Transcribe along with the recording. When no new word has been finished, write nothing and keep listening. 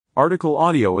Article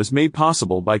audio is made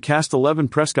possible by Cast 11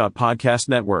 Prescott Podcast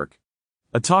Network,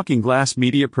 a Talking Glass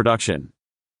media production.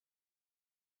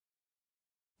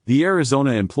 The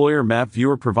Arizona Employer Map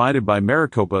Viewer provided by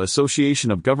Maricopa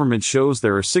Association of Government shows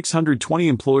there are 620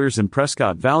 employers in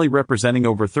Prescott Valley representing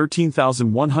over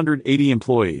 13,180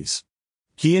 employees.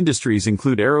 Key industries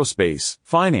include aerospace,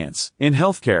 finance, and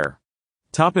healthcare.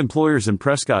 Top employers in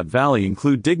Prescott Valley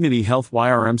include Dignity Health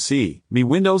YRMC, Me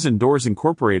Windows and Doors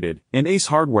Incorporated, and Ace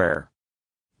Hardware.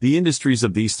 The industries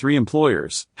of these three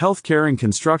employers, healthcare and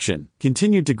construction,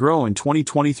 continued to grow in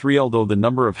 2023 although the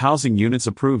number of housing units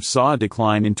approved saw a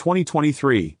decline in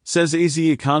 2023, says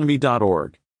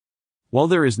azeconomy.org. While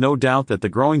there is no doubt that the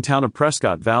growing town of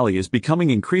Prescott Valley is becoming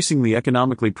increasingly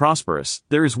economically prosperous,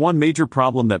 there is one major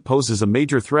problem that poses a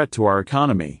major threat to our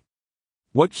economy.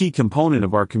 What key component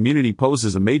of our community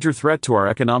poses a major threat to our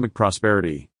economic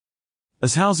prosperity?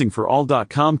 As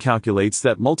HousingForAll.com calculates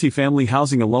that multifamily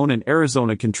housing alone in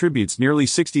Arizona contributes nearly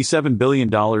 $67 billion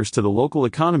to the local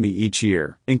economy each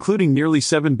year, including nearly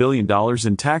 $7 billion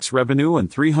in tax revenue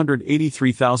and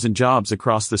 383,000 jobs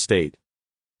across the state.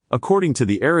 According to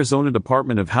the Arizona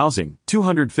Department of Housing,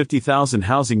 250,000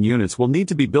 housing units will need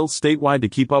to be built statewide to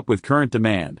keep up with current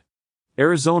demand.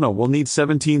 Arizona will need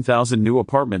 17,000 new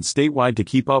apartments statewide to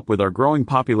keep up with our growing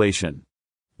population.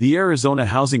 The Arizona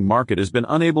housing market has been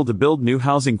unable to build new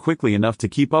housing quickly enough to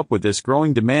keep up with this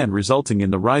growing demand, resulting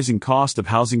in the rising cost of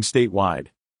housing statewide.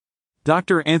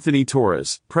 Dr. Anthony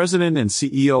Torres, President and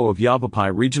CEO of Yavapai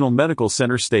Regional Medical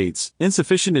Center states,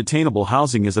 insufficient attainable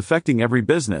housing is affecting every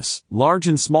business, large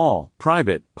and small,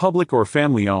 private, public or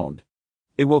family-owned.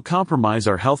 It will compromise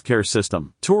our healthcare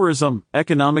system, tourism,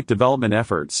 economic development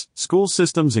efforts, school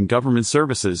systems and government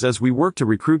services as we work to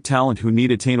recruit talent who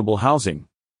need attainable housing.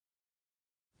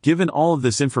 Given all of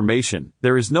this information,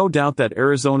 there is no doubt that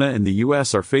Arizona and the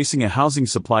U.S. are facing a housing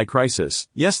supply crisis.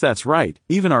 Yes, that's right,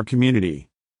 even our community.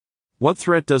 What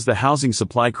threat does the housing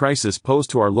supply crisis pose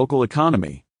to our local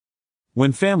economy?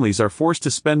 When families are forced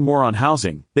to spend more on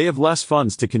housing, they have less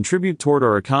funds to contribute toward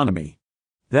our economy.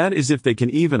 That is if they can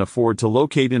even afford to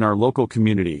locate in our local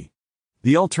community.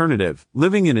 The alternative,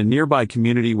 living in a nearby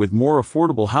community with more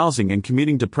affordable housing and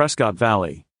commuting to Prescott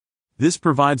Valley. This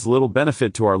provides little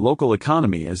benefit to our local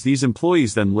economy as these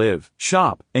employees then live,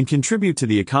 shop, and contribute to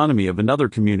the economy of another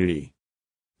community.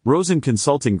 Rosen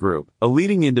Consulting Group, a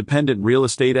leading independent real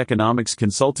estate economics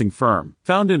consulting firm,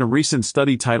 found in a recent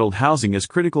study titled Housing as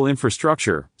Critical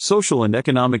Infrastructure, Social and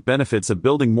Economic Benefits of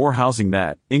Building More Housing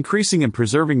that, increasing and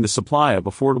preserving the supply of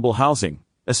affordable housing,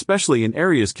 especially in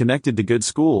areas connected to good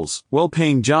schools,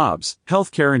 well-paying jobs,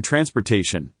 healthcare and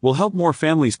transportation, will help more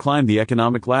families climb the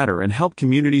economic ladder and help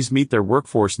communities meet their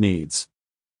workforce needs.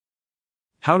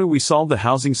 How do we solve the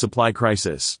housing supply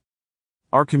crisis?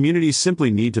 Our communities simply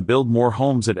need to build more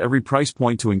homes at every price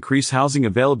point to increase housing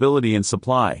availability and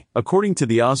supply, according to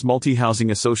the Oz Multi-Housing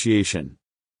Association.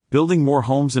 Building more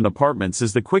homes and apartments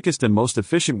is the quickest and most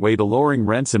efficient way to lowering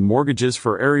rents and mortgages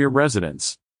for area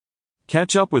residents.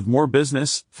 Catch up with more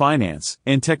business, finance,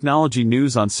 and technology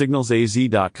news on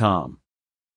signalsaz.com.